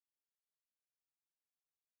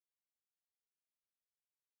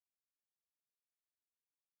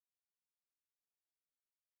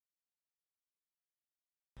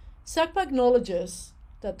SACPA acknowledges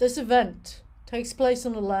that this event takes place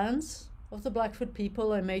on the lands of the Blackfoot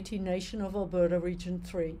people and Métis Nation of Alberta Region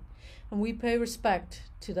 3, and we pay respect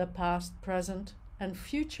to their past, present, and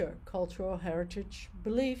future cultural heritage,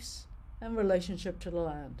 beliefs, and relationship to the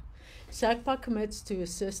land. SACPA commits to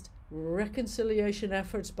assist reconciliation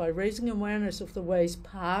efforts by raising awareness of the ways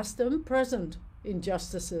past and present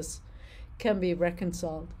injustices can be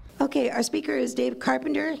reconciled. Okay, our speaker is Dave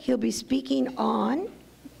Carpenter. He'll be speaking on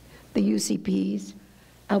the UCP's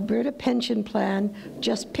Alberta Pension Plan,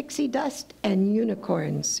 just pixie dust and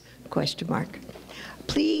unicorns, ?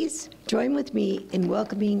 Please join with me in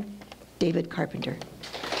welcoming David Carpenter.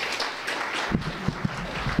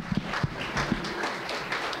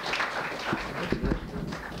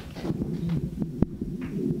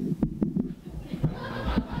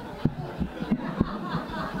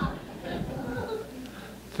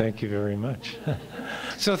 Thank you very much.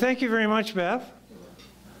 So thank you very much, Bev.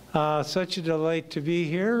 Such a delight to be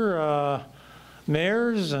here.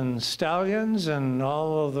 Mayors and stallions and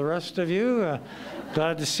all of the rest of you.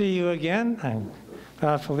 Glad to see you again.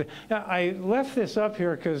 I left this up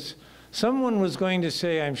here because someone was going to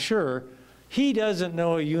say, I'm sure, he doesn't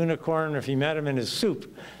know a unicorn if he met him in his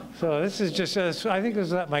soup. So this is just, I think it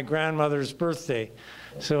was at my grandmother's birthday.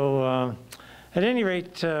 So at any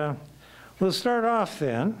rate, we'll start off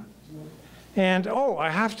then. And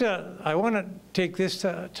I want to take this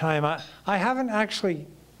time. I haven't actually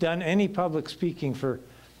done any public speaking for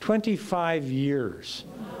 25 years,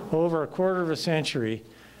 over a quarter of a century,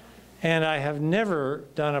 and I have never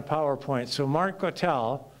done a PowerPoint. So Mark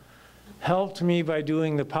Gottel helped me by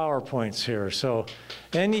doing the PowerPoints here. So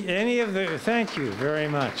any of the, thank you very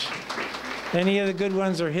much. Any of the good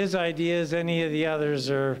ones are his ideas, any of the others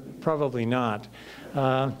are probably not.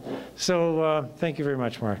 Thank you very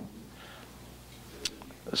much, Mark.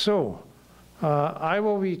 So, I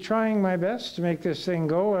will be trying my best to make this thing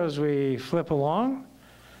go as we flip along.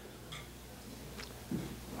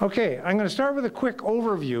 Okay, I'm going to start with a quick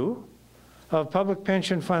overview of public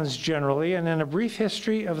pension funds generally, and then a brief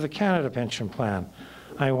history of the Canada Pension Plan.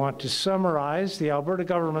 I want to summarize the Alberta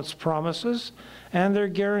government's promises and their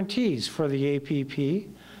guarantees for the APP,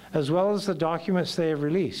 as well as the documents they have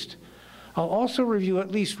released. I'll also review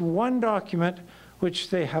at least one document which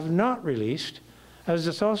they have not released, as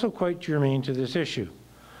it's also quite germane to this issue.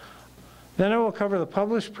 Then I will cover the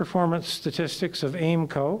published performance statistics of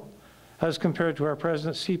AIMCO as compared to our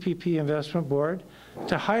present CPP Investment Board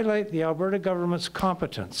to highlight the Alberta government's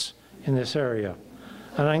competence in this area.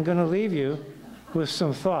 And I'm going to leave you with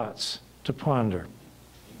some thoughts to ponder.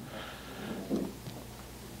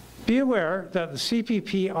 Be aware that the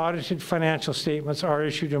CPP audited financial statements are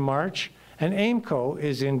issued in March and AIMCO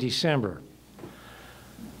is in December.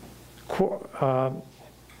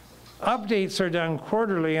 Updates are done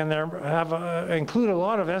quarterly and include a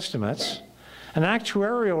lot of estimates, and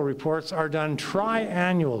actuarial reports are done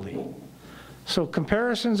tri-annually. So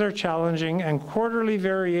comparisons are challenging, and quarterly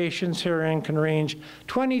variations herein can range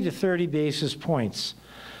 20 to 30 basis points.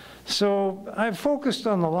 So I've focused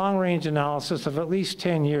on the long-range analysis of at least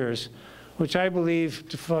 10 years, which I believe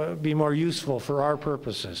to be more useful for our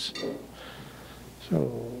purposes. So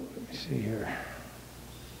let me see here.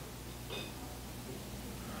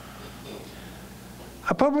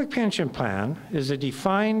 A public pension plan is a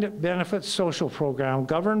defined benefit social program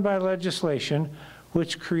governed by legislation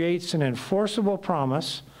which creates an enforceable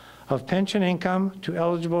promise of pension income to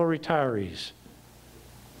eligible retirees.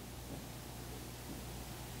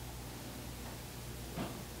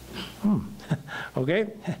 Okay.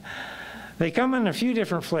 They come in a few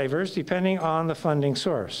different flavors depending on the funding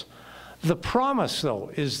source. The promise,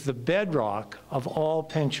 though, is the bedrock of all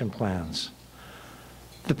pension plans.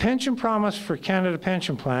 The pension promise for Canada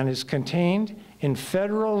Pension Plan is contained in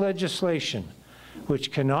federal legislation,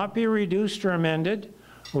 which cannot be reduced or amended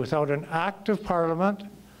without an act of Parliament,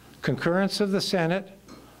 concurrence of the Senate,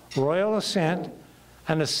 royal assent,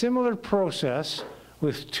 and a similar process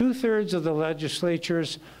with 2/3 of the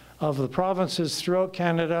legislatures of the provinces throughout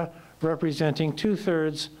Canada representing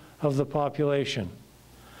 2/3 of the population.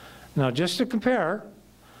 Now, just to compare,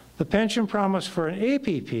 the pension promise for an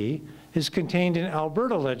APP is contained in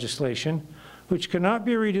Alberta legislation, which cannot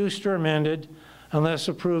be reduced or amended unless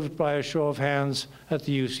approved by a show of hands at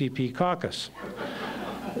the UCP caucus.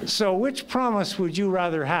 So which promise would you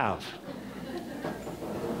rather have?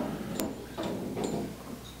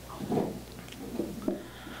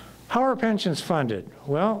 How are pensions funded?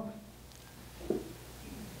 Well,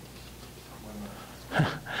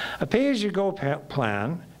 a pay-as-you-go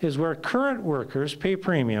plan is where current workers pay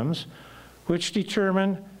premiums which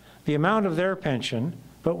determine the amount of their pension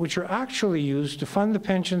but which are actually used to fund the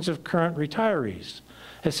pensions of current retirees.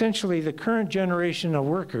 Essentially, the current generation of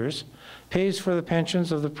workers pays for the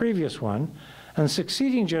pensions of the previous one, and the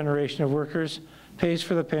succeeding generation of workers pays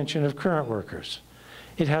for the pension of current workers.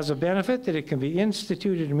 It has a benefit that it can be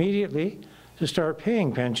instituted immediately to start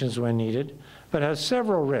paying pensions when needed, but has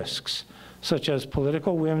several risks, such as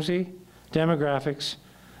political whimsy, demographics,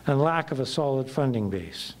 and lack of a solid funding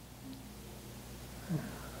base.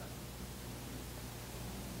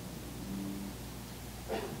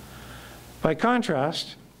 By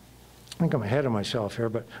contrast, I think I'm ahead of myself here,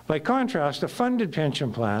 but by contrast, a funded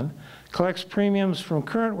pension plan collects premiums from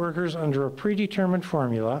current workers under a predetermined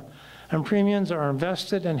formula, and premiums are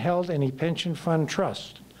invested and held in a pension fund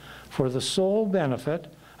trust for the sole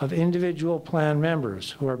benefit of individual plan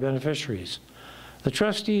members who are beneficiaries. The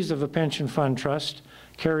trustees of a pension fund trust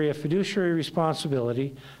carry a fiduciary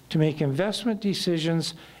responsibility to make investment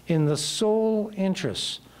decisions in the sole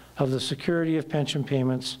interests of the security of pension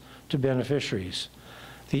payments to beneficiaries.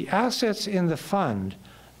 The assets in the fund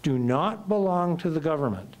do not belong to the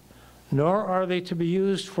government, nor are they to be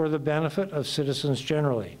used for the benefit of citizens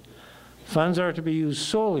generally. Funds are to be used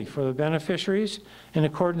solely for the beneficiaries in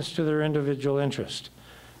accordance to their individual interest.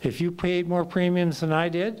 If you paid more premiums than I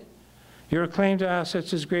did, your claim to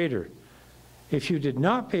assets is greater. If you did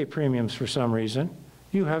not pay premiums for some reason,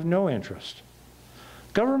 you have no interest.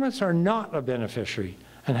 Governments are not a beneficiary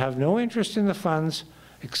and have no interest in the funds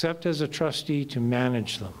except as a trustee to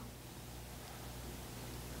manage them.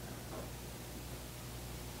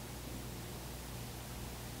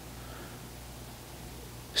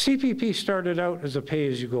 CPP started out as a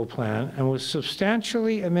pay-as-you-go plan and was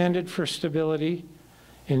substantially amended for stability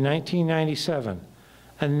in 1997,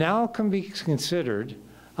 and now can be considered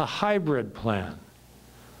a hybrid plan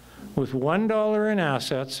with $1 in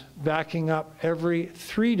assets backing up every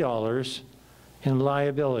 $3 in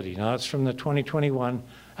liability. Now that's from the 2021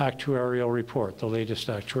 actuarial report, the latest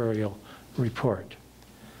actuarial report.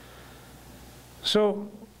 So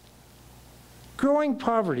growing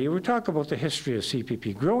poverty, we talk about the history of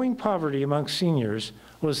CPP. Growing poverty amongst seniors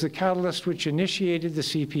was the catalyst which initiated the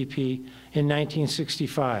CPP in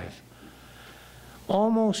 1965.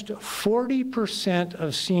 Almost 40%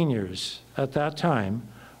 of seniors at that time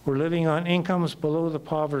were living on incomes below the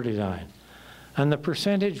poverty line, and the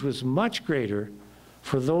percentage was much greater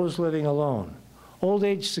for those living alone. Old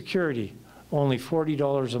age security, only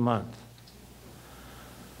 $40 a month.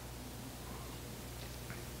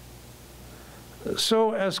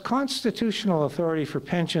 So as constitutional authority for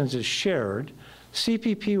pensions is shared,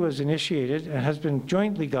 CPP was initiated and has been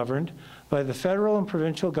jointly governed by the federal and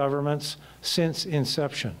provincial governments since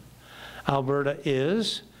inception. Alberta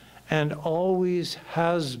is and always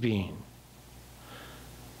has been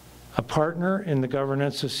a partner in the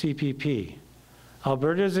governance of CPP.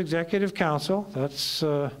 Alberta's Executive Council, that's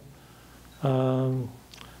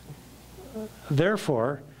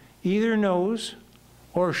therefore either knows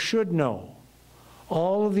or should know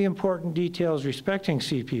all of the important details respecting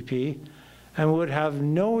CPP and would have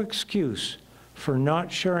no excuse for not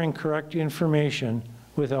sharing correct information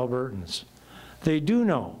with Albertans. They do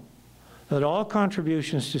know that all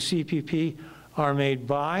contributions to CPP are made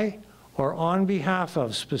by or on behalf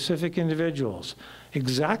of specific individuals,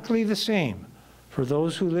 exactly the same for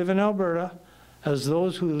those who live in Alberta as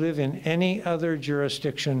those who live in any other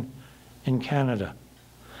jurisdiction in Canada.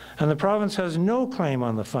 And the province has no claim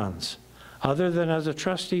on the funds, other than as a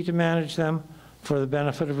trustee to manage them for the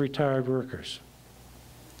benefit of retired workers.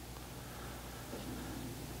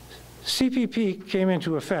 CPP came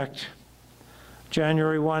into effect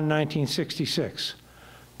January 1, 1966.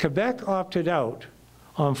 Quebec opted out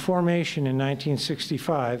on formation in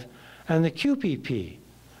 1965, and the QPP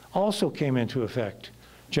also came into effect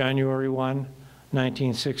January 1,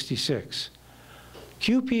 1966.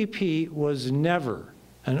 QPP was never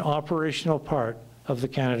an operational part of the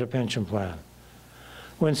Canada Pension Plan.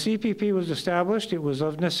 When CPP was established, it was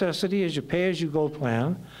of necessity as a pay-as-you-go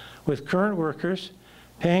plan with current workers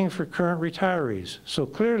paying for current retirees. So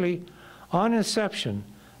clearly, on inception,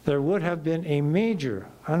 there would have been a major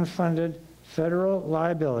unfunded federal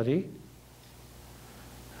liability.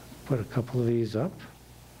 Put a couple of these up.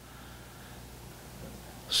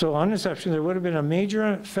 So on inception, there would have been a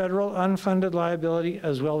major federal unfunded liability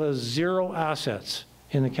as well as zero assets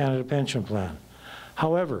in the Canada Pension Plan.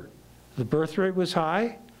 However, the birth rate was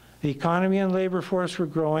high, the economy and labor force were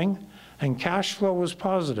growing, and cash flow was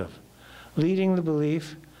positive, leading the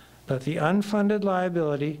belief that the unfunded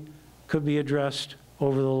liability could be addressed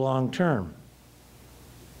over the long term.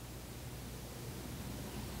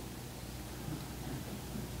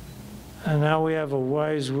 And now we have a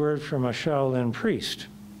wise word from a Shaolin priest.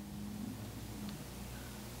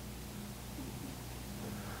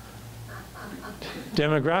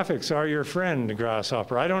 Demographics are your friend,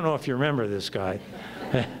 Grasshopper. I don't know if you remember this guy.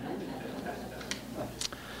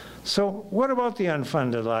 So what about the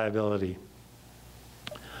unfunded liability?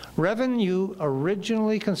 Revenue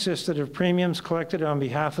originally consisted of premiums collected on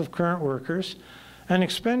behalf of current workers, and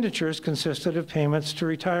expenditures consisted of payments to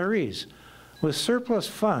retirees, with surplus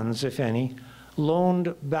funds, if any,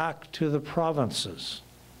 loaned back to the provinces.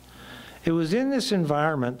 It was in this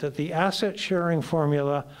environment that the asset sharing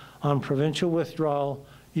formula on provincial withdrawal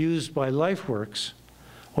used by LifeWorks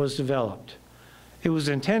was developed. It was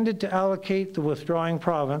intended to allocate the withdrawing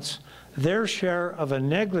province their share of a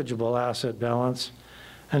negligible asset balance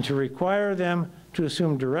and to require them to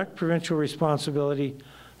assume direct provincial responsibility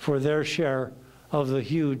for their share of the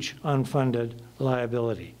huge unfunded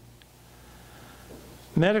liability.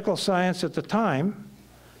 Medical science at the time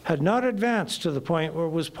had not advanced to the point where it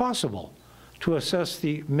was possible to assess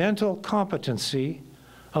the mental competency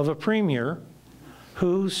of a premier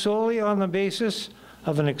who, solely on the basis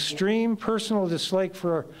of an extreme personal dislike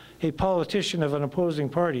for a politician of an opposing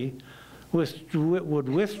party, would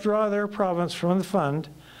withdraw their province from the fund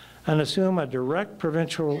and assume a direct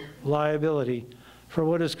provincial liability for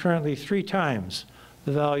what is currently 3 times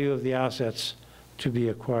the value of the assets to be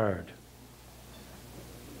acquired.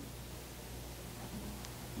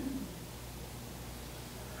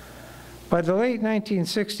 By the late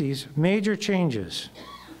 1960s, major changes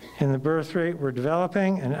in the birth rate were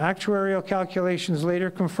developing, and actuarial calculations later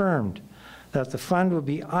confirmed that the fund would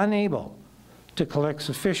be unable to collect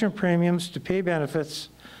sufficient premiums to pay benefits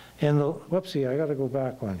in the, whoopsie, I gotta go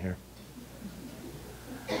back one here.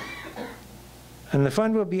 And the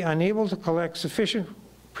fund would be unable to collect sufficient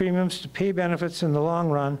premiums to pay benefits in the long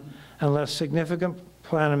run unless significant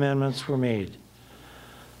plan amendments were made.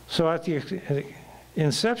 So at the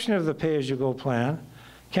inception of the pay-as-you-go plan,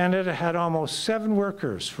 Canada had almost 7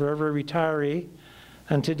 workers for every retiree,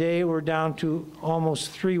 and today we're down to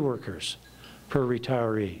almost 3 workers per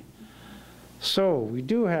retiree. So we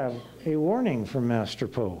do have a warning from Master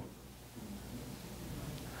Poe.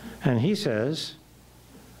 And he says,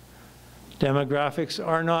 demographics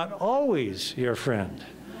are not always your friend,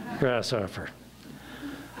 Grasshopper.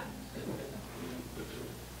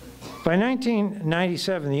 By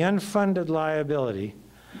 1997, the unfunded liability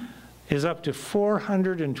is up to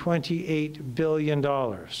 $428 billion.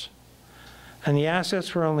 And the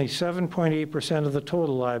assets were only 7.8% of the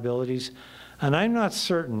total liabilities. And I'm not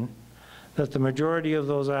certain that the majority of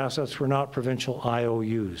those assets were not provincial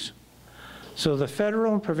IOUs. So the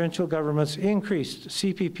federal and provincial governments increased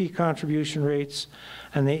CPP contribution rates,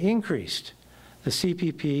 and they increased the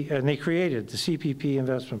CPP, and they created the CPP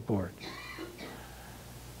Investment Board.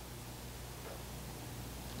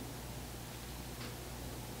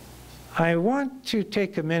 I want to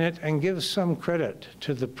take a minute and give some credit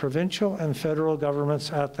to the provincial and federal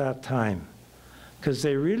governments at that time, because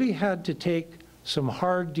they really had to take some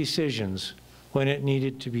hard decisions when it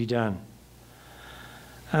needed to be done.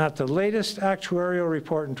 At the latest actuarial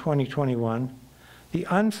report in 2021, the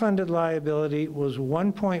unfunded liability was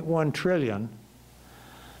 $1.1 trillion,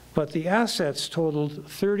 but the assets totaled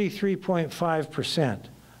 33.5%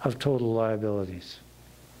 of total liabilities.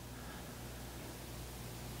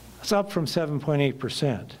 It's up from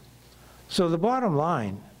 7.8%. So the bottom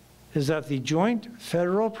line is that the joint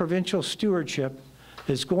federal-provincial stewardship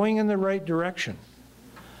is going in the right direction.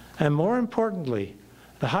 And more importantly,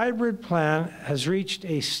 the hybrid plan has reached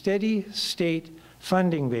a steady state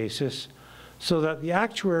funding basis so that the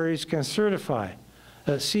actuaries can certify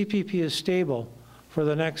that CPP is stable for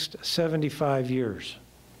the next 75 years.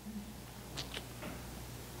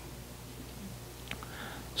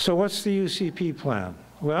 So what's the UCP plan?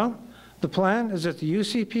 Well, the plan is that the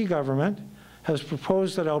UCP government has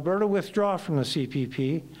proposed that Alberta withdraw from the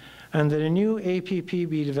CPP and that a new APP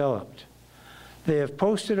be developed. They have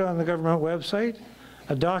posted on the government website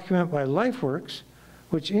a document by LifeWorks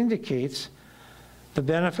which indicates the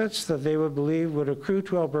benefits that they would believe would accrue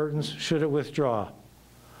to Albertans should it withdraw.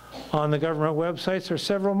 On the government websites are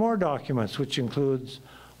several more documents which includes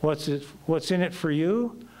what's in it for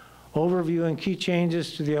you, overview and key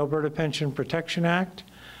changes to the Alberta Pension Protection Act,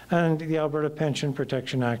 and the Alberta Pension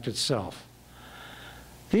Protection Act itself.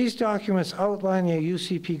 These documents outline the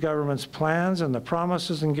UCP government's plans and the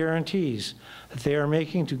promises and guarantees that they are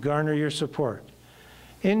making to garner your support.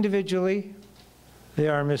 Individually, they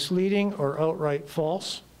are misleading or outright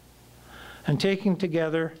false, and taken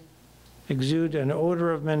together exude an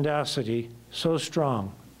odor of mendacity so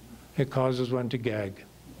strong it causes one to gag.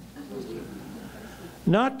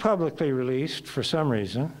 Not publicly released, for some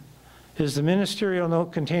reason, is the ministerial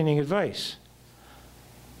note containing advice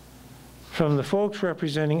from the folks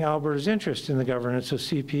representing Alberta's interest in the governance of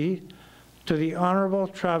CP to the Honourable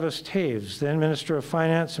Travis Taves, then Minister of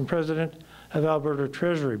Finance and President of Alberta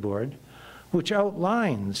Treasury Board, which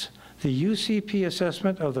outlines the UCP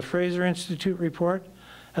assessment of the Fraser Institute report,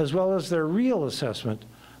 as well as their real assessment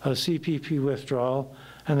of CPP withdrawal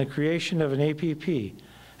and the creation of an APP,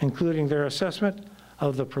 including their assessment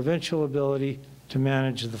of the provincial ability to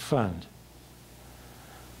manage the fund.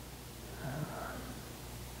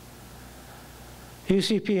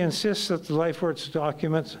 UCP insists that the LifeWorks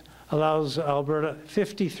document allows Alberta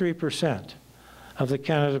 53% of the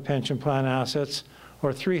Canada Pension Plan assets,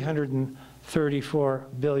 or $334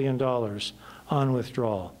 billion on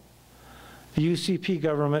withdrawal. The UCP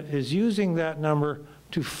government is using that number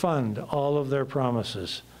to fund all of their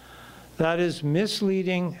promises. That is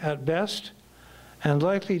misleading at best and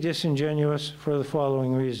likely disingenuous for the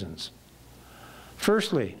following reasons.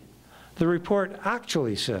 Firstly, the report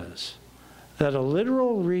actually says that a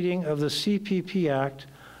literal reading of the CPP Act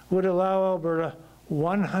would allow Alberta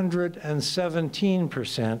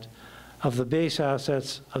 117% of the base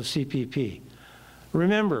assets of CPP.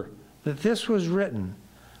 Remember that this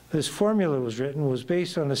formula was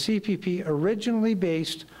based on a CPP originally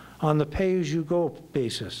based on the pay-as-you-go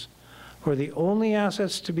basis, where the only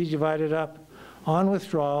assets to be divided up on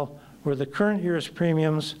withdrawal were the current year's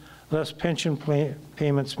premiums less pension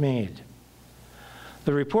payments made.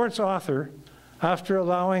 The report's author, after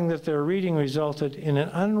allowing that their reading resulted in an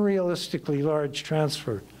unrealistically large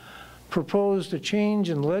transfer, proposed a change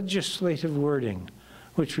in legislative wording,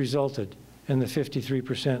 which resulted in the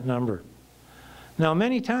 53% number. Now,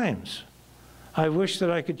 many times, I wish that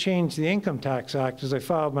I could change the Income Tax Act as I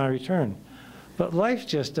filed my return, but life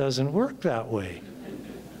just doesn't work that way.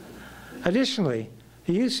 Additionally,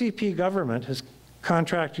 the UCP government has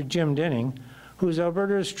contracted Jim Dinning, who is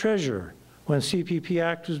Alberta's treasurer when CPP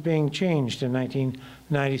Act was being changed in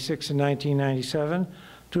 1996 and 1997,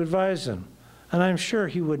 to advise them, and I'm sure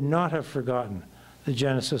he would not have forgotten the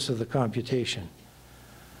genesis of the computation.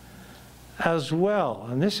 As well,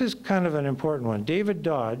 and this is kind of an important one, David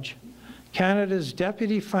Dodge, Canada's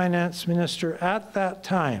Deputy Finance Minister at that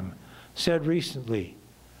time, said recently,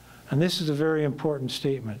 and this is a very important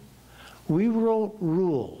statement, "We wrote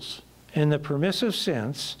rules in the permissive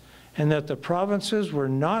sense in that the provinces were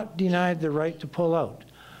not denied the right to pull out,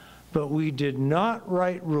 but we did not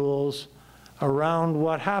write rules around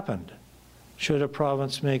what happened should a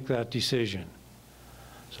province make that decision."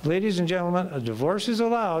 So, ladies and gentlemen, a divorce is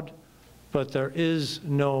allowed, but there is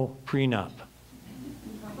no prenup.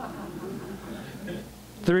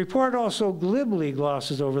 The report also glibly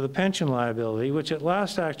glosses over the pension liability, which at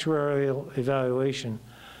last actuarial evaluation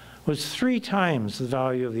was 3 times the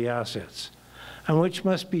value of the assets, and which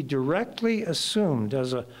must be directly assumed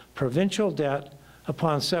as a provincial debt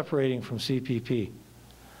upon separating from CPP.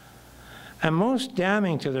 And most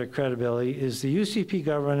damning to their credibility is the UCP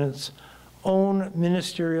government's own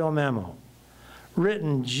ministerial memo,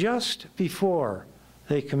 written just before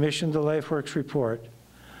they commissioned the LifeWorks report,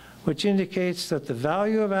 which indicates that the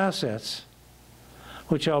value of assets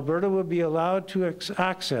which Alberta will be allowed to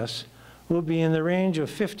access will be in the range of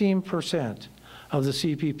 15% of the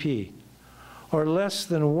CPP, or less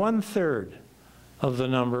than 1/3 of the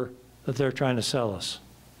number that they're trying to sell us.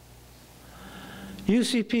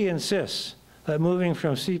 UCP insists that moving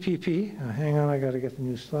from CPP, hang on, I got to get the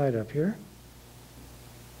new slide up here.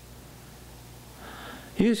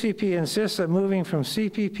 UCP insists that moving from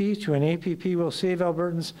CPP to an APP will save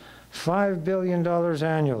Albertans $5 billion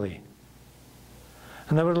annually,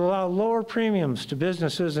 and that would allow lower premiums to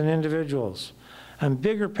businesses and individuals and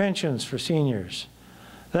bigger pensions for seniors.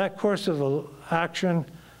 That course of action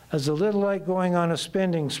is a little like going on a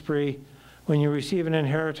spending spree when you receive an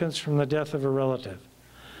inheritance from the death of a relative.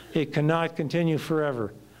 It cannot continue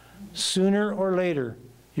forever. Sooner or later,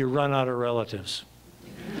 you run out of relatives.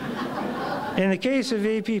 In the case of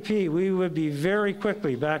APP, we would be very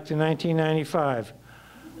quickly back to 1995,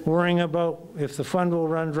 worrying about if the fund will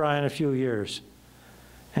run dry in a few years.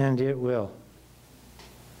 And it will.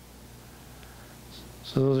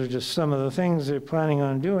 So those are just some of the things they're planning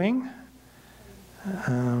on doing.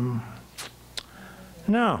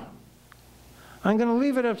 Now, I'm going to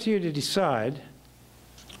leave it up to you to decide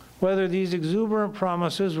whether these exuberant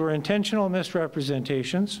promises were intentional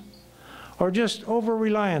misrepresentations or just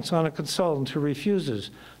over-reliance on a consultant who refuses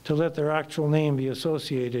to let their actual name be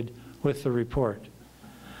associated with the report.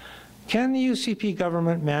 Can the UCP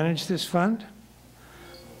government manage this fund?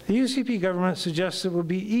 The UCP government suggests it would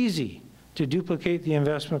be easy to duplicate the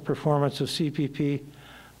investment performance of CPP,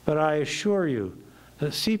 but I assure you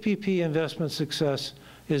that CPP investment success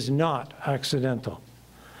is not accidental.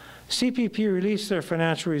 CPP released their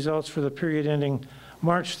financial results for the period ending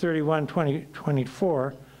March 31,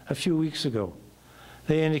 2024, a few weeks ago.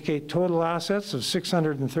 They indicate total assets of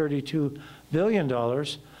 $632 billion,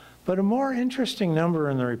 but a more interesting number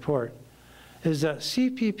in the report is that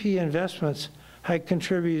CPP investments had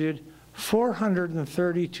contributed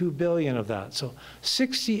 $432 billion of that, so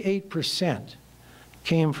 68%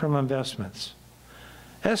 came from investments.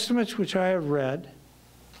 Estimates which I have read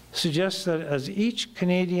suggest that as each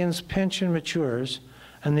Canadian's pension matures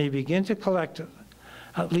and they begin to collect,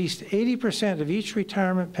 at least 80% of each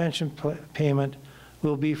retirement pension payment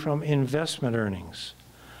will be from investment earnings.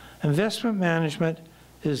 Investment management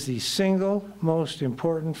is the single most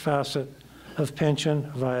important facet of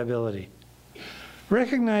pension viability.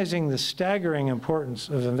 Recognizing the staggering importance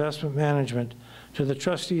of investment management to the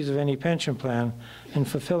trustees of any pension plan in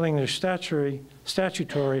fulfilling their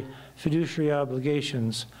statutory fiduciary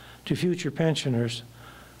obligations to future pensioners,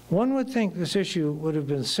 one would think this issue would have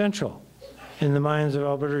been central in the minds of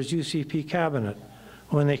Alberta's UCP cabinet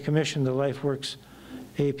when they commissioned the LifeWorks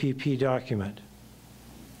APP document.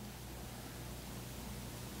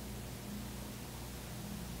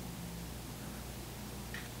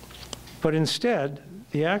 But instead,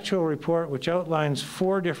 the actual report, which outlines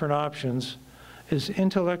 4 different options, is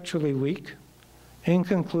intellectually weak,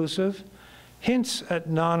 inconclusive, hints at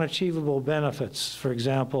non-achievable benefits, for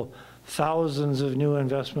example, thousands of new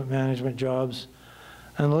investment management jobs,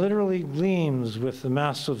 and literally gleams with the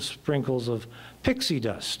massive sprinkles of pixie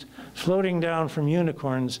dust floating down from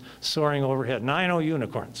unicorns soaring overhead. And I know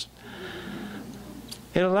unicorns.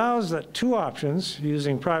 It allows that 2 options,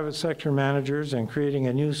 using private sector managers and creating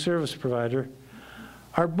a new service provider,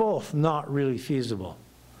 are both not really feasible.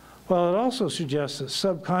 While it also suggests that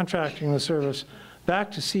subcontracting the service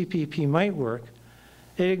back to CPP might work,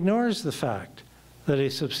 it ignores the fact that a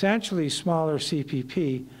substantially smaller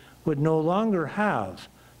CPP would no longer have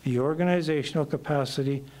the organizational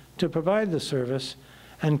capacity to provide the service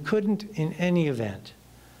and couldn't in any event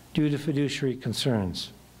due to fiduciary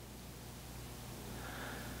concerns.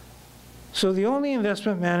 So the only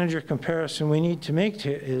investment manager comparison we need to make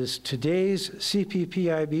is today's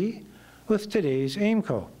CPPIB with today's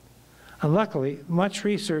AIMCO. And luckily, much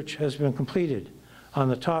research has been completed on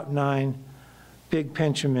the top 9 big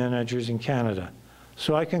pension managers in Canada,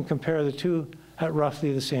 so I can compare the 2 at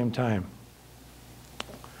roughly the same time.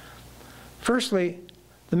 Firstly,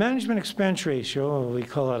 the management expense ratio, we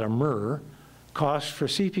call that a MER, cost for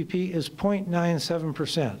CPP is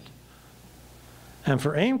 0.97%. And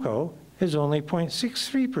for AIMCO is only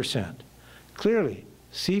 0.63%. Clearly,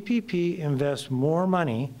 CPP invests more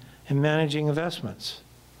money in managing investments,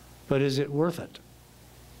 but is it worth it?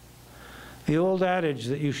 The old adage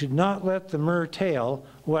that you should not let the MER tail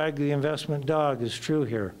wag the investment dog is true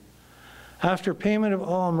here. After payment of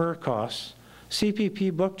all MER costs,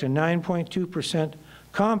 CPP booked a 9.2%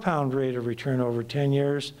 compound rate of return over 10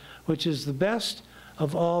 years, which is the best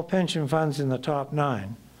of all pension funds in the top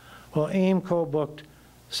 9, while AIMCO booked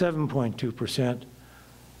 7.2%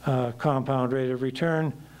 compound rate of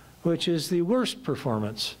return, which is the worst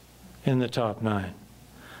performance in the top 9.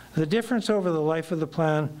 The difference over the life of the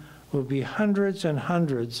plan will be hundreds and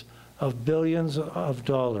hundreds of billions of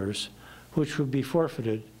dollars, which would be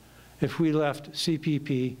forfeited if we left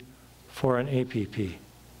CPP for an APP.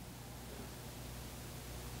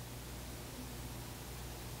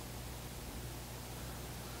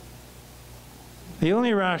 The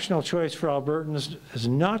only rational choice for Albertans is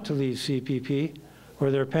not to leave CPP,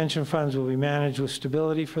 where their pension funds will be managed with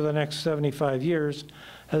stability for the next 75 years,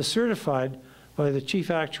 as certified by the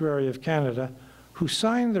Chief Actuary of Canada, who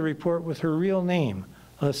signed the report with her real name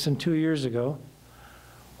less than 2 years ago.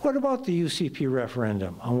 What about the UCP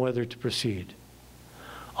referendum on whether to proceed?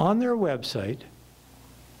 On their website,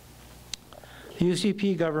 the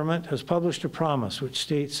UCP government has published a promise which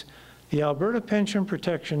states the Alberta Pension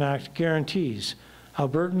Protection Act guarantees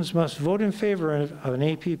Albertans must vote in favor of an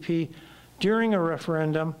APP during a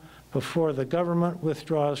referendum before the government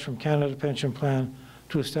withdraws from Canada Pension Plan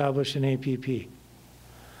to establish an APP.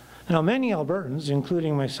 Now, many Albertans,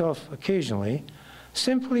 including myself occasionally,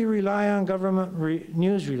 simply rely on government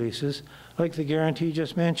news releases like the guarantee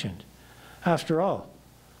just mentioned. After all,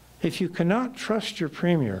 if you cannot trust your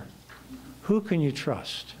premier, who can you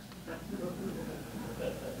trust?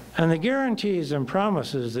 And the guarantees and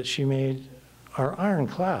promises that she made are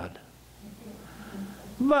ironclad.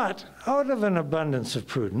 But out of an abundance of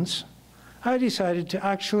prudence, I decided to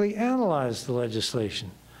actually analyze the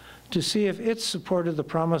legislation to see if it supported the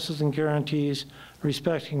promises and guarantees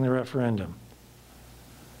respecting the referendum.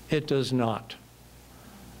 It does not.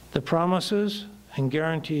 The promises and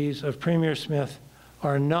guarantees of Premier Smith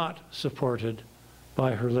are not supported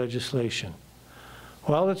by her legislation.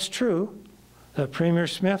 While it's true that Premier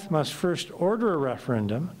Smith must first order a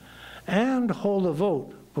referendum and hold a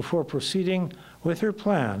vote before proceeding with her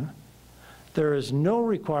plan, there is no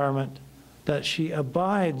requirement that she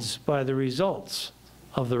abides by the results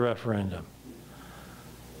of the referendum.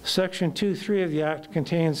 Section 2.3 of the Act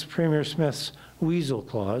contains Premier Smith's weasel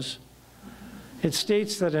clause. It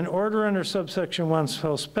states that an order under subsection 1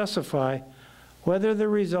 shall specify whether the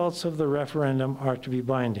results of the referendum are to be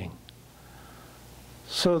binding.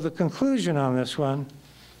 So the conclusion on this one,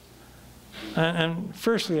 and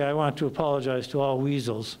firstly I want to apologize to all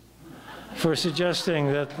weasels for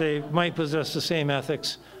suggesting that they might possess the same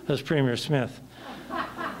ethics as Premier Smith.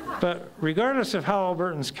 But regardless of how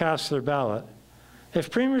Albertans cast their ballot, if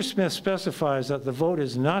Premier Smith specifies that the vote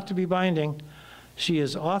is not to be binding, she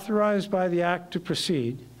is authorized by the Act to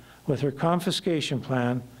proceed with her confiscation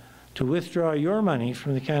plan to withdraw your money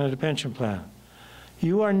from the Canada Pension Plan.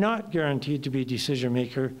 You are not guaranteed to be decision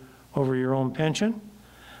maker over your own pension,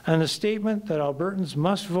 and the statement that Albertans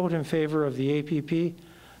must vote in favor of the APP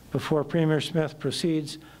before Premier Smith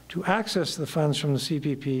proceeds to access the funds from the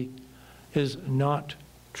CPP is not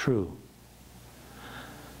true.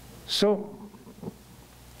 So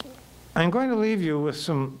I'm going to leave you with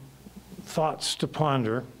some thoughts to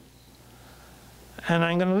ponder, and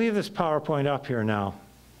I'm going to leave this PowerPoint up here now.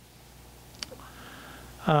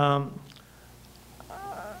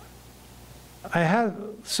 I have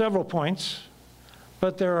several points,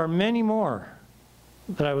 but there are many more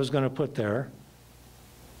that I was going to put there.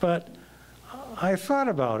 But I thought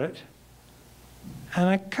about it, and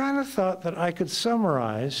I kind of thought that I could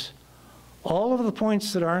summarize all of the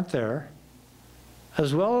points that aren't there,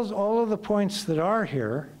 as well as all of the points that are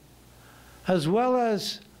here, as well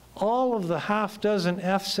as all of the half-dozen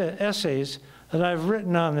essays that I've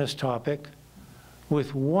written on this topic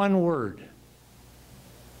with one word.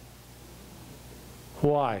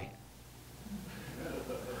 Why?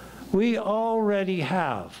 We already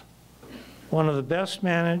have one of the best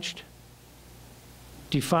managed,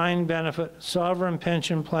 defined benefit, sovereign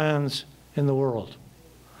pension plans in the world.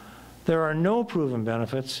 There are no proven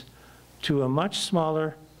benefits to a much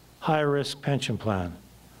smaller, high-risk pension plan.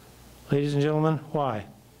 Ladies and gentlemen, why?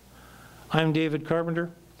 I'm David Carpenter.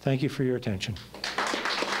 Thank you for your attention.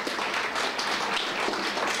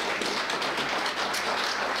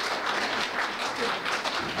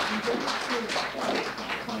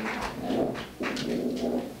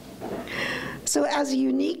 So as a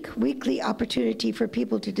unique weekly opportunity for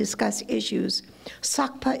people to discuss issues,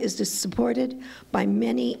 SACPA is supported by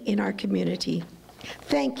many in our community.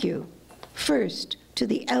 Thank you, first, to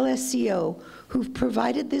the LSCO, who've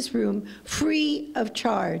provided this room free of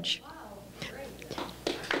charge.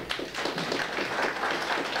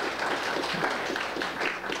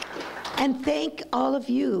 And thank all of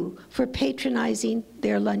you for patronizing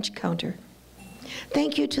their lunch counter.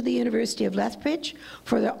 Thank you to the University of Lethbridge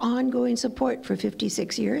for their ongoing support for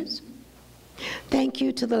 56 years. Thank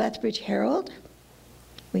you to the Lethbridge Herald.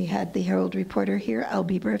 We had the Herald reporter here, Al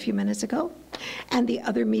Bieber, a few minutes ago, and the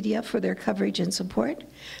other media for their coverage and support.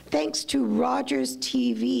 Thanks to Rogers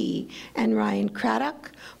TV and Ryan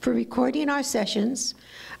Craddock for recording our sessions,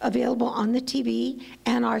 available on the TV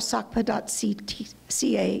and our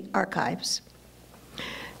SACPA.ca archives.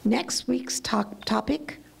 Next week's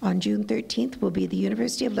topic on June 13th will be the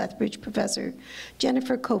University of Lethbridge professor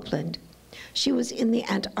Jennifer Copeland. She was in the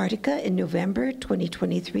Antarctica in November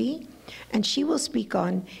 2023, and she will speak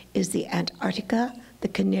on Is the Antarctica the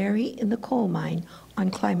Canary in the Coal Mine on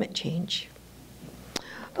Climate Change?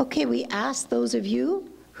 Okay, we ask those of you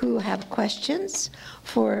who have questions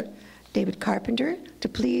for David Carpenter to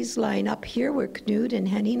please line up here where Knut and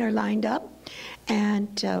Henning are lined up,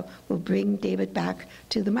 and we'll bring David back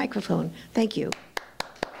to the microphone. Thank you.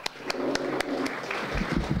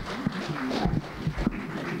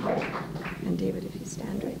 And David, if you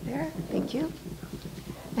stand right there, thank you.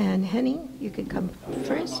 And Henning, you can come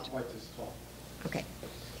first. Okay.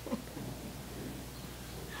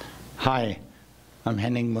 Hi, I'm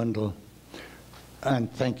Henning Mundel,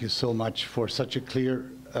 and thank you so much for such a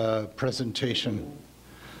clear presentation.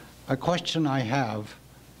 A question I have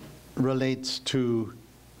relates to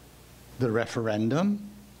the referendum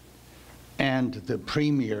and the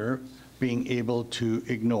Premier being able to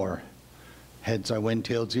ignore. Heads I win,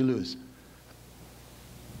 tails you lose.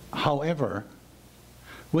 However,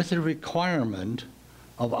 with the requirement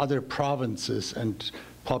of other provinces and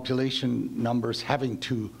population numbers having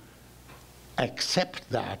to accept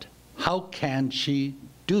that, how can she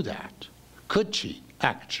do that? Could she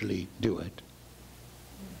actually do it?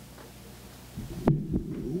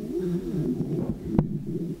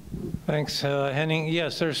 Thanks, Henning.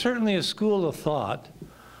 Yes, there's certainly a school of thought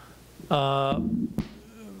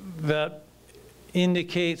that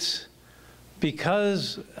indicates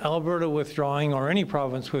because Alberta withdrawing or any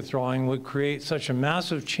province withdrawing would create such a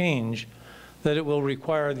massive change that it will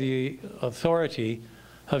require the authority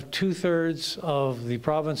of 2/3 of the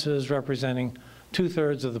provinces representing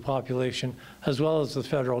 2/3 of the population, as well as the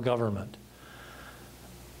federal government.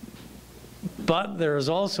 But there is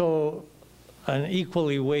also an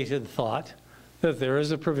equally weighted thought that there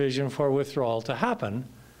is a provision for withdrawal to happen,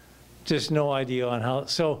 just no idea on how.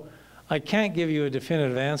 So I can't give you a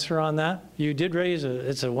definitive answer on that. You did raise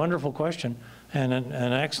it's a wonderful question and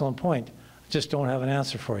an excellent point. Just don't have an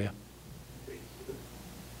answer for you.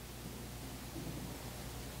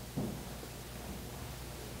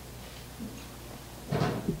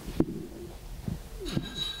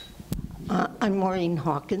 I'm Maureen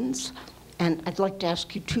Hawkins, and I'd like to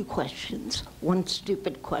ask you 2 questions. One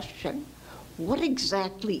stupid question. What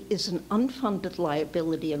exactly is an unfunded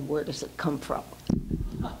liability, and where does it come from?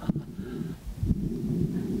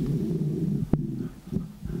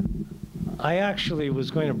 I actually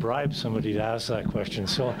was going to bribe somebody to ask that question,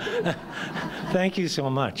 so thank you so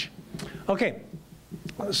much. Okay,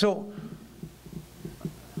 so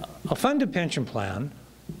a funded pension plan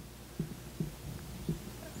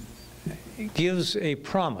gives a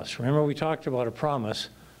promise. Remember, we talked about a promise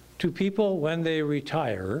to people when they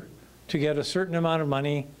retire to get a certain amount of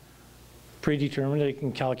money predetermined. They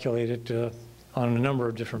can calculate it on a number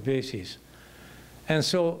of different bases. And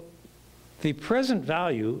so the present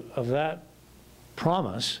value of that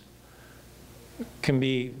promise can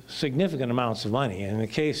be significant amounts of money. In the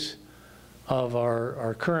case of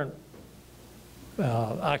our current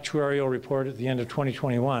actuarial report at the end of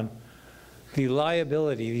 2021, the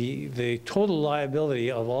liability, the total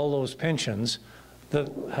liability of all those pensions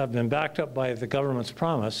that have been backed up by the government's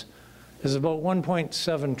promise is about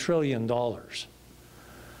 $1.7 trillion.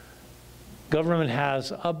 Government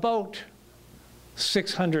has about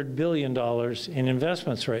 $600 billion in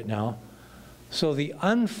investments right now. So the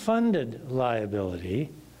unfunded liability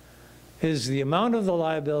is the amount of the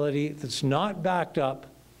liability that's not backed up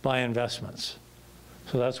by investments.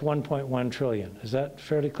 So that's 1.1 trillion. Is that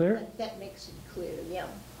fairly clear? That makes it clear, yeah.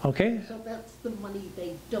 Okay. So that's the money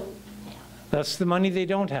they don't have. That's the money they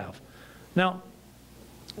don't have. Now,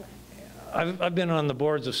 I've been on the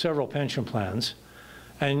boards of several pension plans,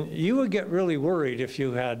 and you would get really worried if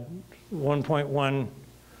you had 1.1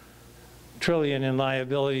 trillion in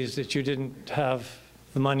liabilities that you didn't have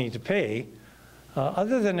the money to pay,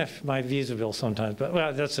 other than if my visa bill sometimes, but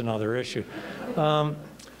well, that's another issue.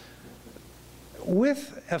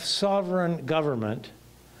 With a sovereign government,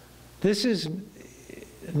 this is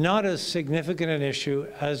not as significant an issue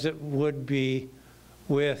as it would be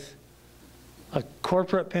with a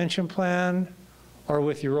corporate pension plan, or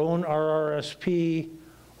with your own RRSP,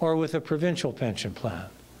 or with a provincial pension plan.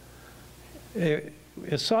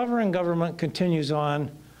 A sovereign government continues on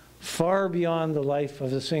far beyond the life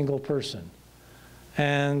of a single person.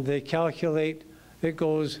 And they calculate it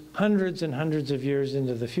goes hundreds and hundreds of years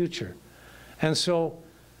into the future. And so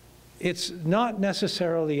it's not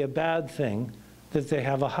necessarily a bad thing that they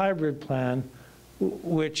have a hybrid plan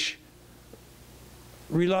which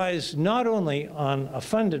relies not only on a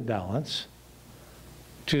funded balance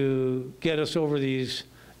to get us over these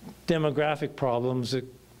demographic problems that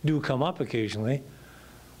do come up occasionally,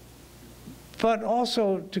 but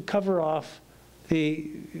also to cover off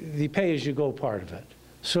the pay-as-you-go part of it.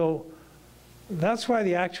 So that's why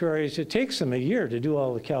the actuaries, it takes them a year to do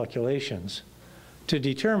all the calculations to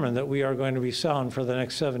determine that we are going to be sound for the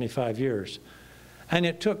next 75 years. And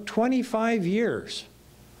it took 25 years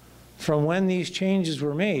from when these changes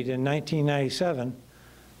were made in 1997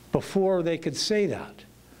 before they could say that.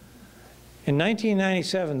 In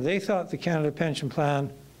 1997, they thought the Canada Pension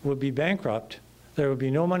Plan would be bankrupt. There would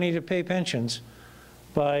be no money to pay pensions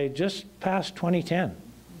by just past 2010.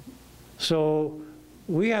 So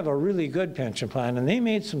we have a really good pension plan, and they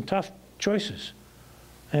made some tough choices.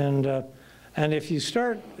 And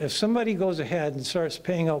if somebody goes ahead and starts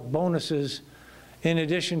paying out bonuses in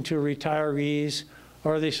addition to retirees,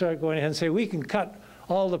 or they start going ahead and say, we can cut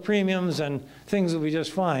all the premiums and things will be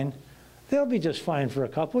just fine, they'll be just fine for a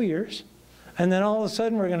couple years. And then all of a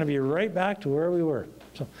sudden, we're going to be right back to where we were.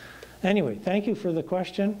 So anyway, thank you for the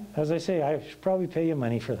question. As I say, I should probably pay you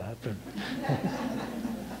money for that. But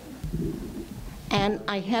And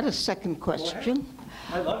I had a second question.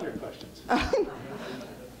 I love your questions.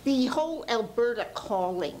 The whole Alberta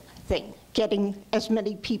calling thing, getting as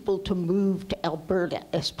many people to move to Alberta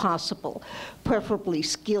as possible, preferably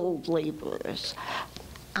skilled laborers.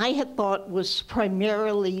 I had thought was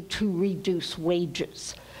primarily to reduce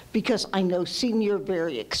wages, because I know senior,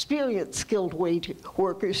 very experienced, skilled wage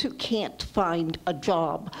workers who can't find a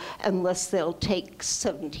job unless they'll take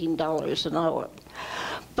 $17 an hour.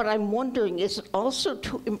 But I'm wondering, is it also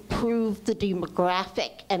to improve the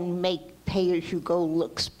demographic and make pay-as-you-go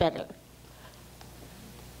looks better?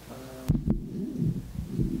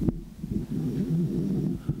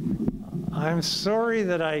 I'm sorry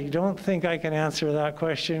that I don't think I can answer that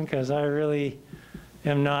question, because I really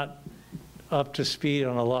am not up to speed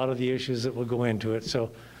on a lot of the issues that will go into it. So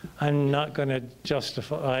I'm not going to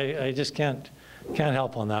justify, I just can't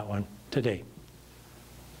help on that one today.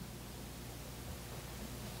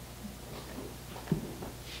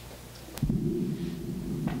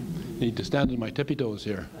 Need to stand on my tippy toes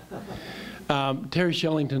here. Terry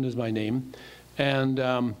Shellington is my name, and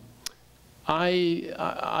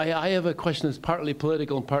I have a question that's partly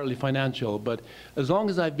political and partly financial, but as long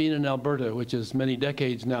as I've been in Alberta, which is many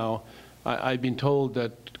decades now, I've been told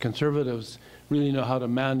that Conservatives really know how to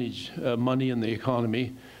manage money in the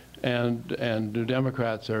economy, and the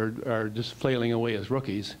Democrats are just flailing away as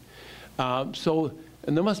rookies.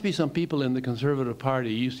 And there must be some people in the Conservative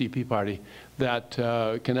Party, UCP Party, that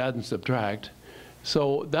can add and subtract.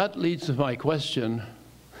 So that leads to my question.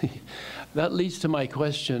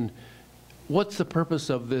 What's the purpose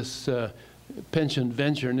of this pension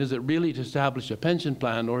venture, and is it really to establish a pension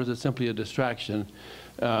plan, or is it simply a distraction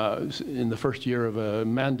in the first year of a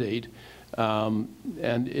mandate?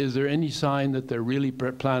 And is there any sign that they're really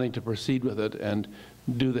planning to proceed with it and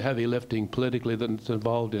do the heavy lifting politically that's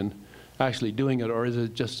involved in actually doing it, or is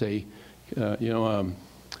it just a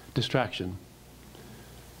distraction?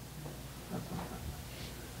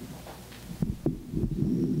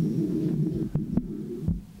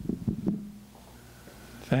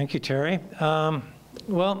 Thank you, Terry.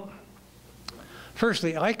 Well,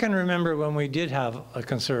 firstly, I can remember when we did have a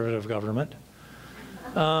Conservative government.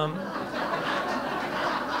 I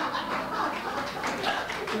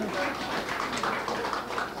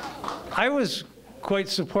was quite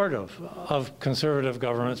supportive of Conservative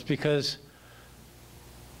governments, because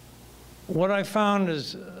what I found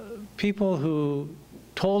is people who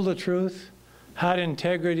told the truth, had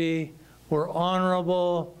integrity, were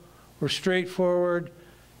honorable, were straightforward,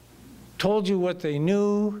 told you what they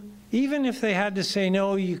knew. Even if they had to say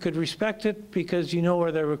no, you could respect it because you know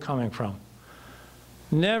where they were coming from.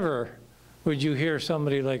 Never would you hear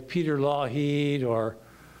somebody like Peter Lougheed or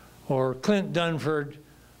Clint Dunford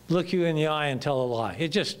look you in the eye and tell a lie. It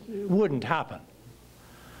just wouldn't happen.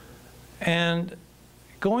 And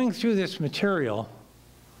going through this material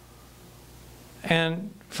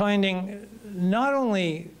and finding not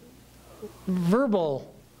only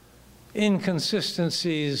verbal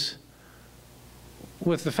inconsistencies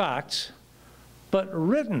with the facts, but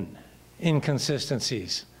written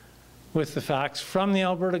inconsistencies with the facts from the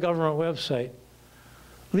Alberta government website,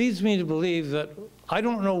 leads me to believe that I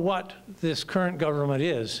don't know what this current government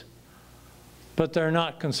is, but they're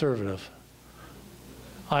not Conservative.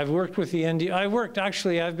 I've worked with the ND, I've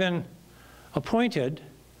been appointed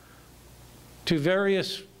to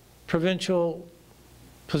various provincial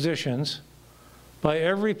positions by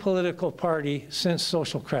every political party since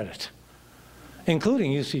Social Credit,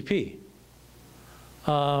 including UCP.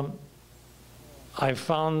 I've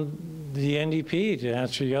found the NDP, to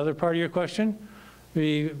answer the other part of your question,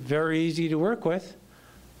 be very easy to work with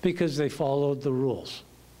because they followed the rules.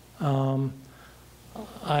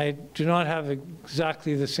 I do not have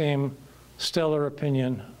exactly the same stellar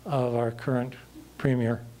opinion of our current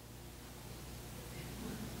Premier.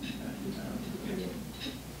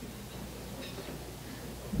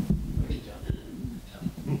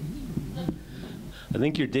 I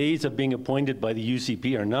think your days of being appointed by the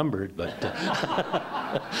UCP are numbered, but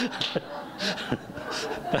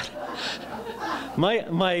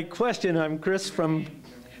my question, I'm Chris from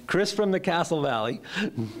the Castle Valley.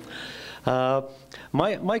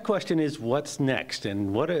 My question is, what's next?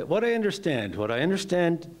 And what I understand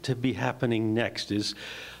to be happening next is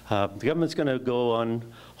the government's going to go on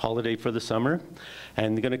holiday for the summer,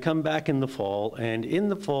 and they're going to come back in the fall, and in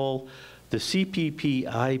the fall, the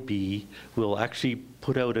CPPIB will actually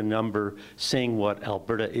put out a number saying what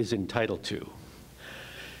Alberta is entitled to.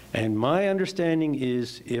 And my understanding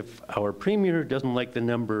is if our Premier doesn't like the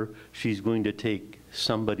number, she's going to take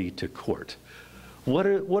somebody to court. What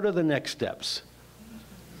are the next steps?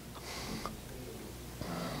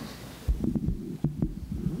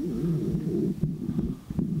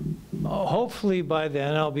 Hopefully by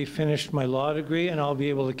then I'll be finished my law degree and I'll be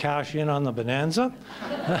able to cash in on the bonanza.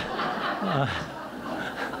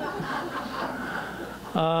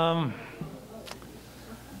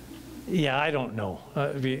 Yeah, I don't know,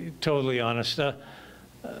 to be totally honest.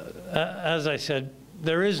 As I said,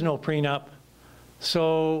 there is no prenup,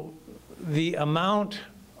 so the amount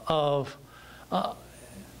of,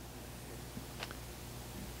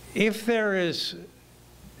 if there is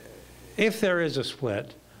a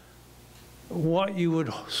split, what you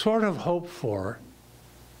would sort of hope for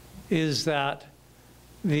is that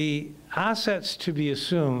the assets to be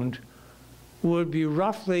assumed would be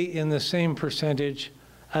roughly in the same percentage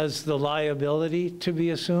as the liability to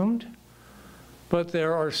be assumed. But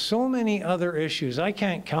there are so many other issues. I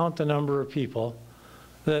can't count the number of people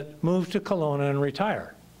that move to Kelowna and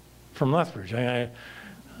retire from Lethbridge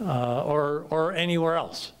or anywhere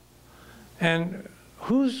else. And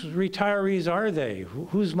whose retirees are they?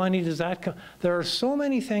 Whose money does that come? There are so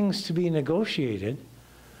many things to be negotiated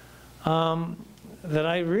that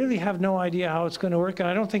I really have no idea how it's going to work, and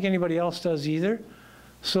I don't think anybody else does either.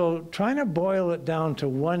 So trying to boil it down to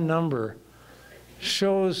one number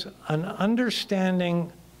shows an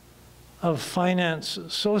understanding of finance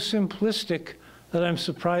so simplistic that I'm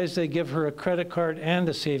surprised they give her a credit card and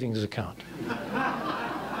a savings account.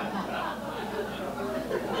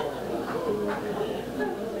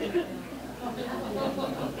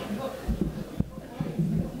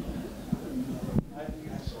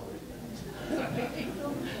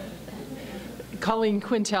 Colleen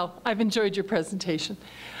Quintel, I've enjoyed your presentation.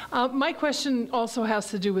 My question also has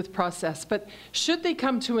to do with process, but should they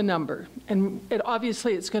come to a number, and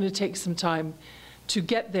obviously it's going to take some time to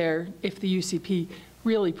get there. If the UCP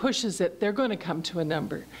really pushes it, they're going to come to a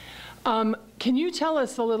number. Can you tell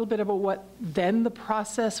us a little bit about what then the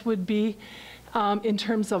process would be in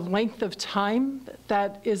terms of length of time?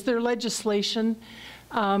 Is there legislation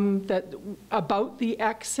about the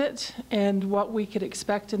exit and what we could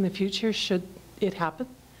expect in the future should it happen?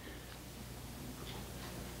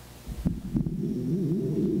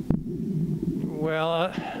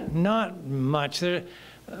 Well, not much.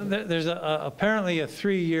 There's apparently a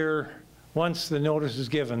 3-year, once the notice is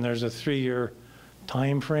given, there's a 3-year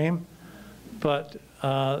time frame. But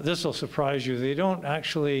this will surprise you. They don't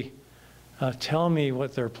actually tell me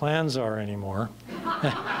what their plans are anymore.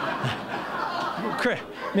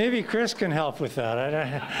 Maybe Chris can help with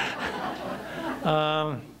that.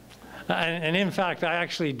 And in fact, I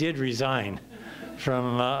actually did resign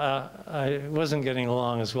from, I wasn't getting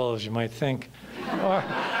along as well as you might think.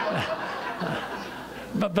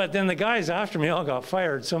 But then the guys after me all got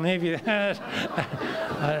fired, so maybe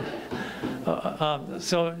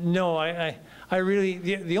so no, I really,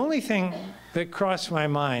 the only thing that crossed my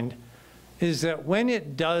mind is that when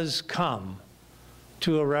it does come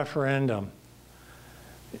to a referendum,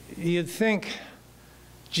 you'd think,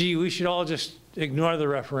 gee, we should all just ignore the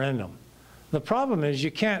referendum. The problem is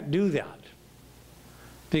you can't do that,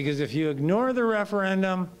 because if you ignore the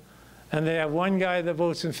referendum and they have one guy that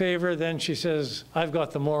votes in favor, then she says, I've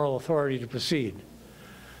got the moral authority to proceed.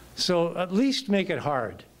 So at least make it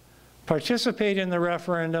hard. Participate in the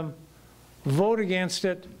referendum, vote against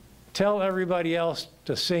it, tell everybody else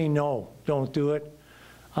to say no, don't do it.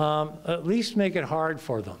 At least make it hard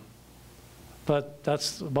for them. But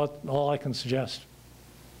that's about all I can suggest.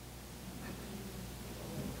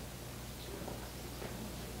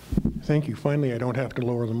 Thank you. Finally, I don't have to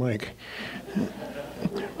lower the mic.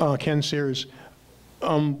 Ken Sears.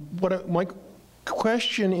 My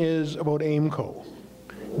question is about AIMCO,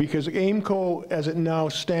 because AIMCO, as it now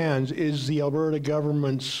stands, is the Alberta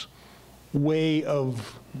government's way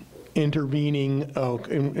of intervening,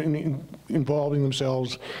 involving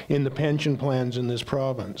themselves in the pension plans in this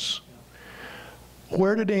province.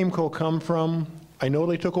 Where did AIMCO come from? I know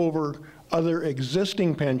they took over other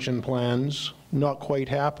existing pension plans, not quite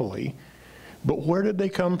happily, but where did they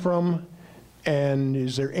come from? And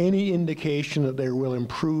is there any indication that they will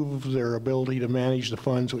improve their ability to manage the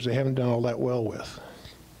funds, which they haven't done all that well with?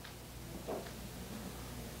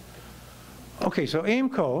 Okay, so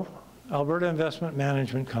AIMCO, Alberta Investment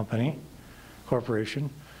Management Company, Corporation,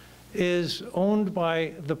 is owned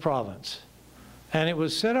by the province. And it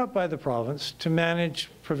was set up by the province to manage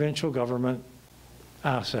provincial government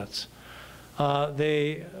assets.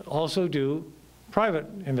 They also do private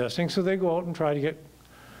investing, so they go out and try to get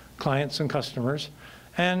clients and customers.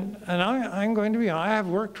 And I'm going to be honest, I have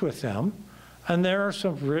worked with them, and there are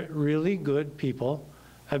some really good people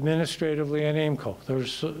administratively in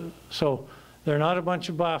AIMCO. So they're not a bunch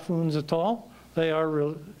of buffoons at all. They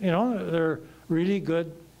are, they're really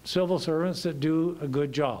good civil servants that do a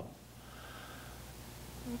good job.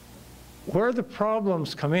 Where the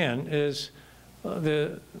problems come in is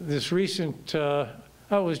this recent, it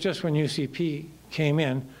was just when UCP came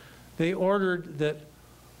in, they ordered that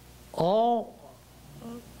all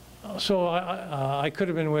So I could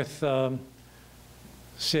have been with,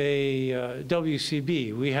 say,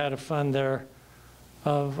 WCB. We had a fund there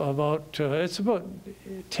of about, it's about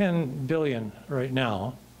 10 billion right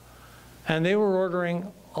now. And they were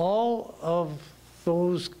ordering all of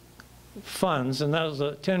those funds, and that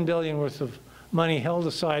was 10 billion worth of money held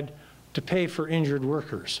aside to pay for injured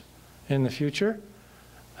workers in the future,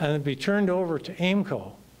 and it'd be turned over to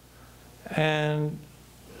AIMCO. And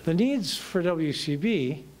the needs for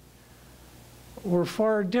WCB were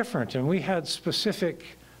far different, and we had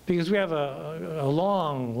specific, because we have a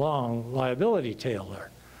long, long liability tail there.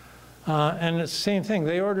 And it's the same thing.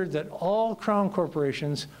 They ordered that all Crown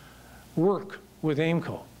corporations work with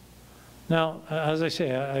AIMCO. Now, as I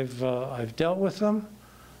say, I've dealt with them.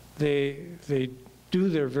 They do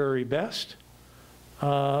their very best.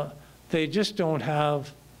 They just don't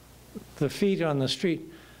have the feet on the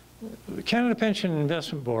street. Canada Pension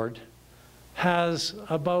Investment Board has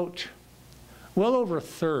about well over a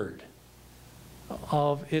third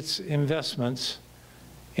of its investments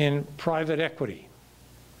in private equity.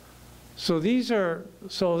 So these are,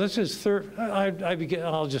 so this is,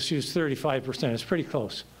 I'll just use 35%, it's pretty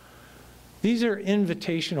close. These are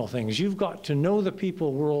invitational things. You've got to know the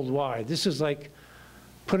people worldwide. This is like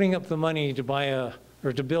putting up the money to buy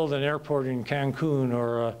or to build an airport in Cancun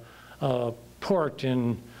or a port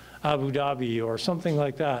in Abu Dhabi or something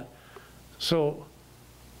like that. So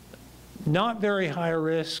not very high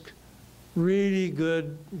risk, really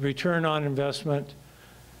good return on investment,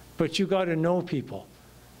 but you got to know people.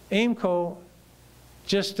 AIMCO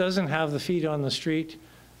just doesn't have the feet on the street.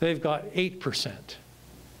 They've got 8%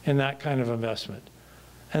 in that kind of investment.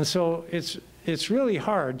 And so it's really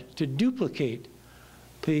hard to duplicate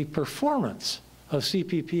the performance of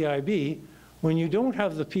CPPIB when you don't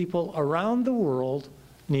have the people around the world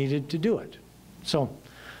needed to do it. So,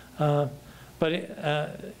 but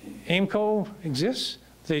AIMCO exists.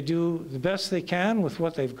 They do the best they can with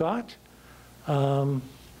what they've got.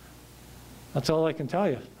 That's all I can tell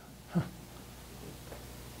you.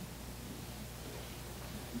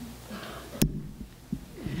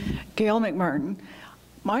 Gail McMartin.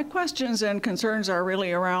 My questions and concerns are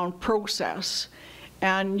really around process,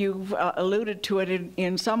 and you've alluded to it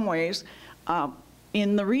in some ways.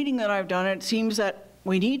 In the reading that I've done, it seems that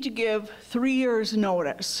we need to give 3 years'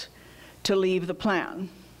 notice to leave the plan.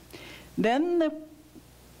 Then the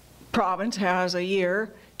province has a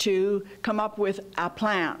year to come up with a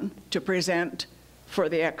plan to present for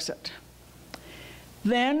the exit.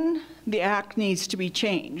 Then the act needs to be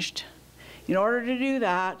changed. In order to do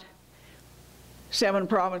that,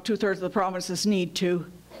 2/3 of the provinces need to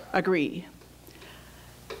agree.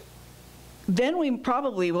 Then we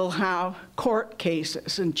probably will have court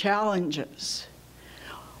cases and challenges.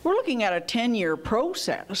 We're looking at a 10-year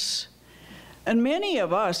process, and many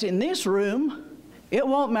of us in this room, it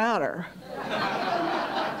won't matter.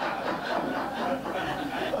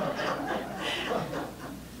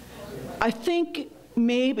 I think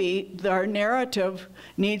maybe our narrative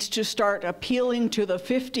needs to start appealing to the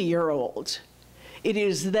 50-year-olds. It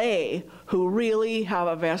is they who really have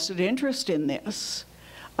a vested interest in this,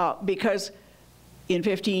 because in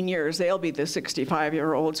 15 years, they'll be the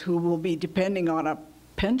 65-year-olds who will be depending on a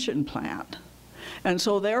pension plan. And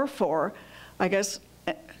so therefore, I guess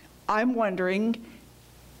I'm wondering,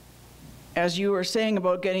 as you were saying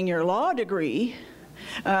about getting your law degree,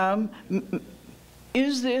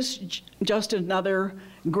 is this just another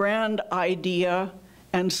grand idea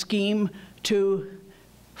and scheme to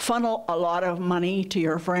funnel a lot of money to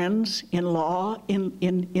your friends in law,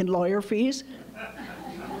 in lawyer fees?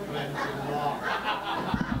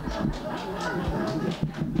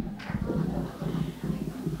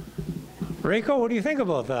 Reiko, what do you think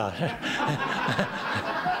about that?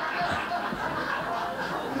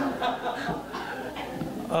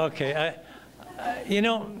 Okay, you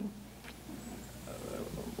know,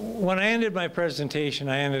 when I ended my presentation,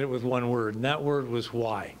 I ended it with one word, and that word was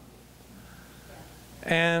why.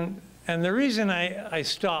 And the reason I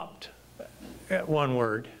stopped at one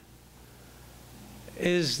word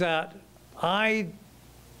is that I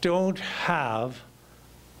don't have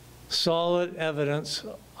solid evidence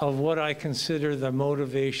of what I consider the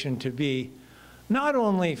motivation to be, not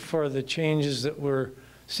only for the changes that we're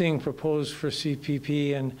seeing proposed for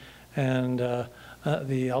CPP and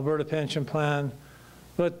the Alberta Pension Plan,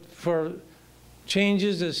 but for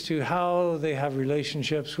changes as to how they have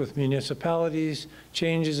relationships with municipalities,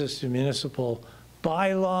 changes as to municipal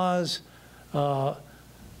bylaws,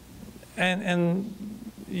 and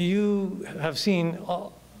you have seen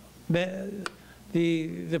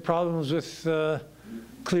the problems with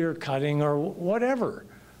clear cutting or whatever.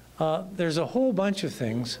 There's a whole bunch of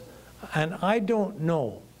things And I don't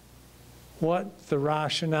know what the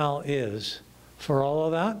rationale is for all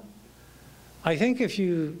of that. I think if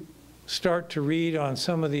you start to read on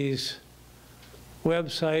some of these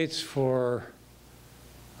websites for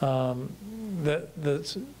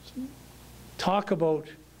that talk about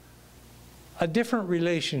a different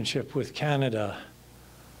relationship with Canada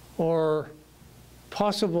or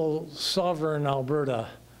possible sovereign Alberta,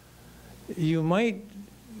 you might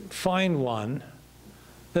find one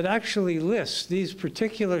that actually lists these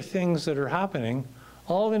particular things that are happening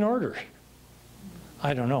all in order.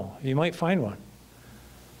 I don't know, you might find one.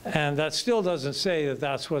 And that still doesn't say that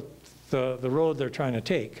that's what the road they're trying to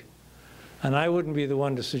take. And I wouldn't be the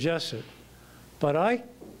one to suggest it. But I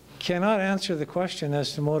cannot answer the question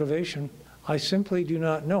as to motivation. I simply do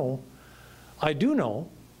not know. I do know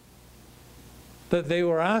that they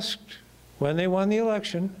were asked when they won the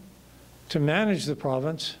election to manage the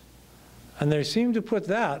province, and they seem to put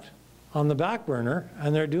that on the back burner,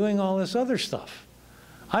 and they're doing all this other stuff.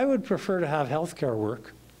 I would prefer to have healthcare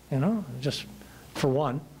work, you know, just for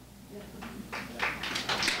one.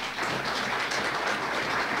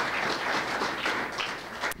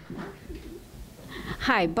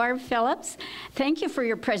 Hi, Barb Phillips. Thank you for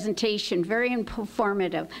your presentation, very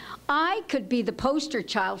informative. I could be the poster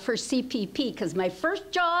child for CPP because my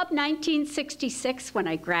first job, 1966, when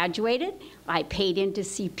I graduated, I paid into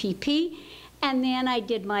CPP, and then I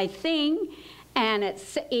did my thing, and at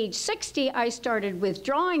age 60, I started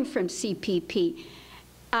withdrawing from CPP.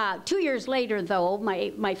 2 years later, though,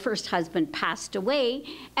 my first husband passed away,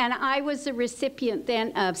 and I was the recipient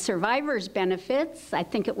then of survivor's benefits. I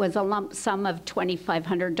think it was a lump sum of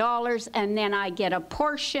 $2,500, and then I get a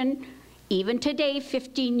portion, even today,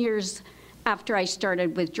 15 years after I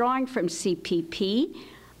started withdrawing from CPP,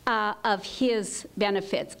 of his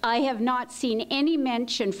benefits. I have not seen any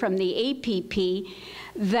mention from the APP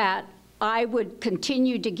that I would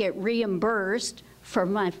continue to get reimbursed for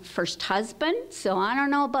my first husband, so I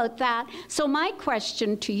don't know about that. So my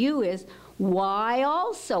question to you is, why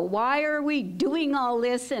also? Why are we doing all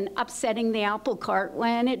this and upsetting the apple cart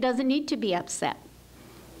when it doesn't need to be upset?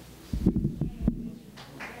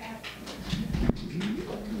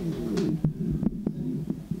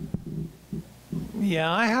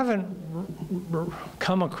 Yeah, I haven't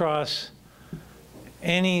come across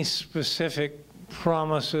any specific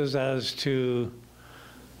promises as to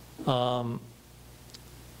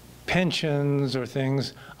pensions or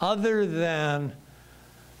things, other than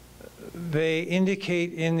they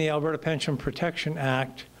indicate in the Alberta Pension Protection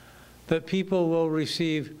Act that people will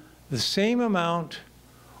receive the same amount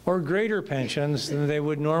or greater pensions than they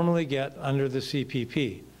would normally get under the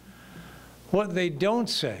CPP. What they don't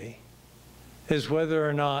say is whether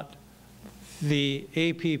or not the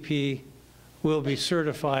APP will be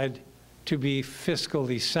certified to be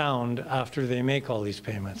fiscally sound after they make all these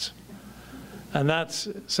payments. And that's,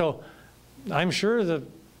 so I'm sure that,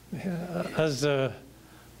 as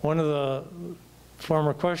one of the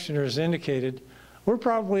former questioners indicated, we're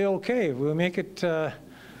probably okay. We'll make it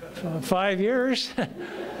 5 years.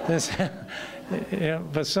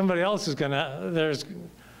 But somebody else is gonna,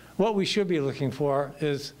 what we should be looking for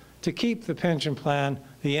is to keep the pension plan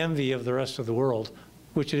the envy of the rest of the world,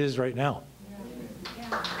 which it is right now.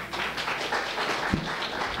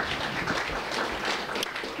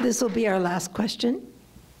 This will be our last question.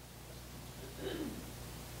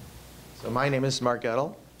 So my name is Mark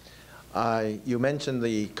Edel. You mentioned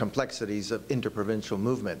the complexities of interprovincial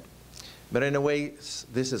movement, but in a way,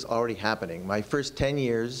 this is already happening. My first 10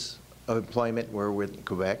 years of employment were with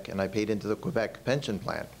Quebec, and I paid into the Quebec pension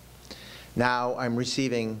plan. Now I'm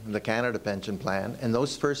receiving the Canada pension plan, and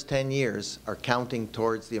those first 10 years are counting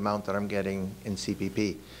towards the amount that I'm getting in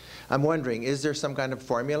CPP. I'm wondering, is there some kind of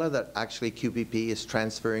formula that actually QPP is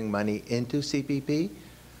transferring money into CPP?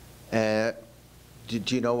 Do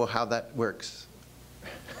you know how that works?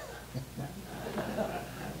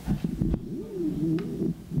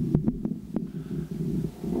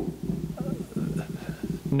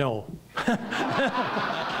 No.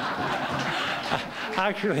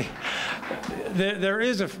 Actually, there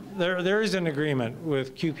is an agreement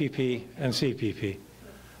with QPP and CPP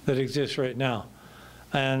that exists right now.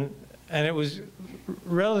 And it was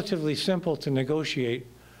relatively simple to negotiate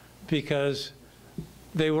because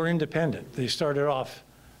they were independent. They started off,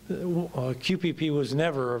 QPP was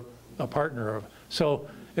never a partner of, so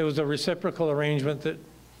it was a reciprocal arrangement that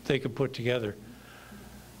they could put together.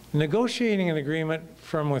 Negotiating an agreement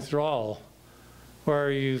from withdrawal,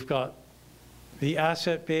 where you've got the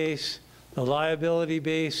asset base, the liability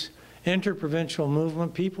base, interprovincial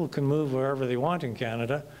movement, people can move wherever they want in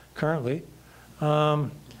Canada currently.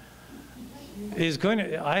 is going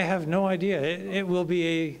to, I have no idea. It will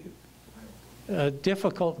be a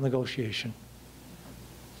difficult negotiation.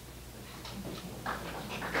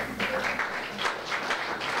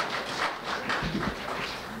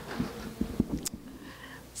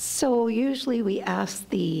 So usually we ask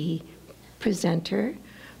the presenter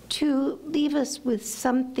to leave us with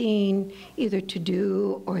something either to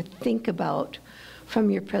do or think about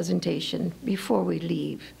from your presentation before we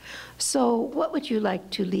leave. So what would you like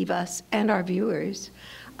to leave us and our viewers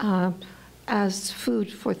as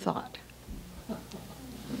food for thought?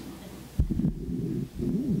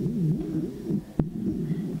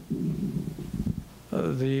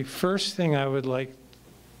 The first thing I would like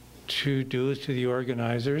to do to the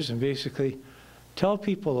organizers and basically tell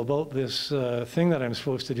people about this thing that I'm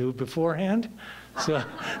supposed to do beforehand. So,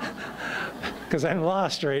 because I'm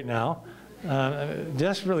lost right now,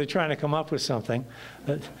 desperately trying to come up with something.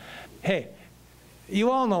 But, hey, you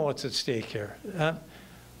all know what's at stake here.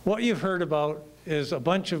 What you've heard about is a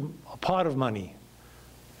pot of money,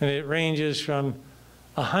 and it ranges from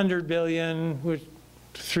 100 billion, with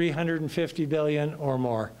 350 billion or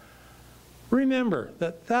more. Remember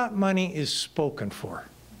that that money is spoken for.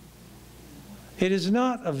 It is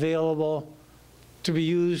not available to be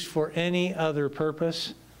used for any other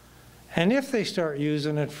purpose. And if they start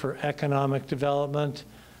using it for economic development,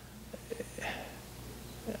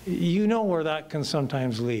 you know where that can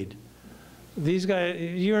sometimes lead. These guys,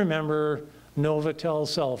 you remember Novotel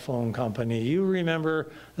cell phone company. You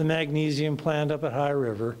remember the magnesium plant up at High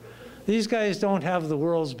River. These guys don't have the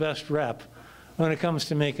world's best rep when it comes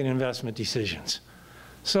to making investment decisions.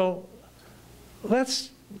 So let's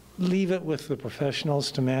leave it with the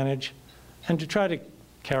professionals to manage and to try to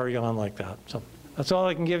carry on like that. So that's all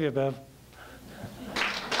I can give you, Bev.